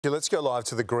Let's go live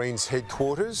to the Greens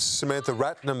headquarters. Samantha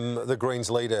Ratnam, the Greens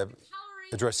leader,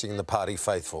 addressing the party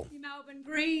faithful. Melbourne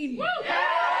Green.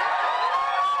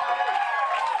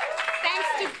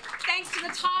 Thanks to the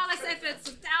tireless efforts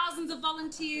of thousands of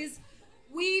volunteers,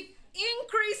 we've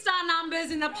increased our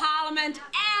numbers in the parliament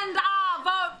and our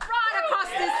vote right across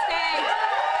this state.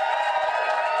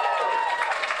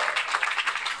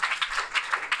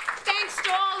 Thanks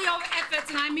to all your efforts,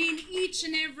 and I mean each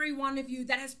and every one of you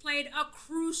that has played a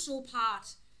crucial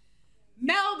part.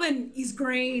 Melbourne is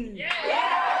green.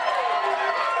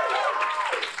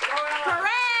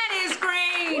 Paran is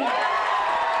green.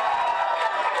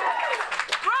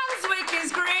 Brunswick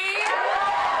is green.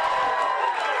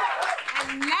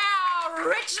 And now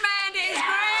Richmond is green.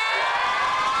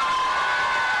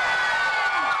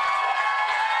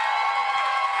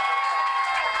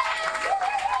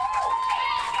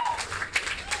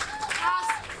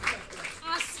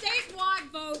 Our statewide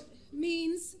vote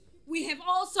means we have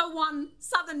also won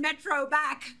Southern Metro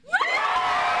back.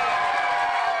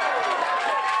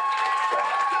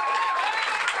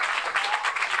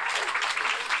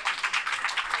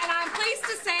 And I'm pleased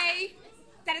to say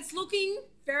that it's looking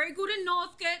very good in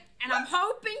Northcote, and I'm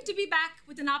hoping to be back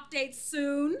with an update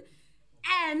soon.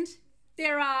 And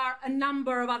there are a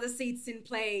number of other seats in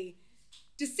play.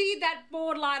 To see that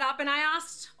board light up, and I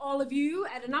asked all of you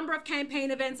at a number of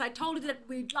campaign events, I told you that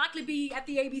we'd likely be at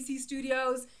the ABC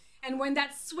studios, and when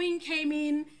that swing came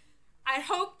in, I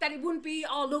hoped that it wouldn't be,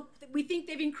 oh look, we think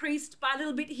they've increased by a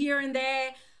little bit here and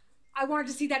there. I wanted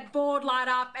to see that board light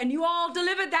up, and you all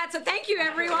delivered that, so thank you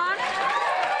everyone.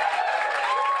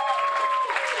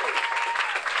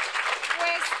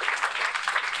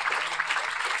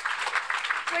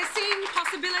 We're seeing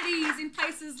possibilities in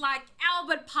places like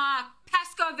Albert Park,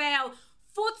 Pascoe Vale,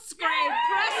 Footscray,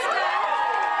 Preston,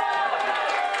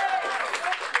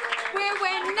 where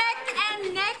we're neck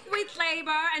and neck with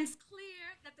Labor, and it's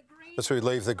clear that the Greens... As we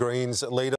leave the Greens leader...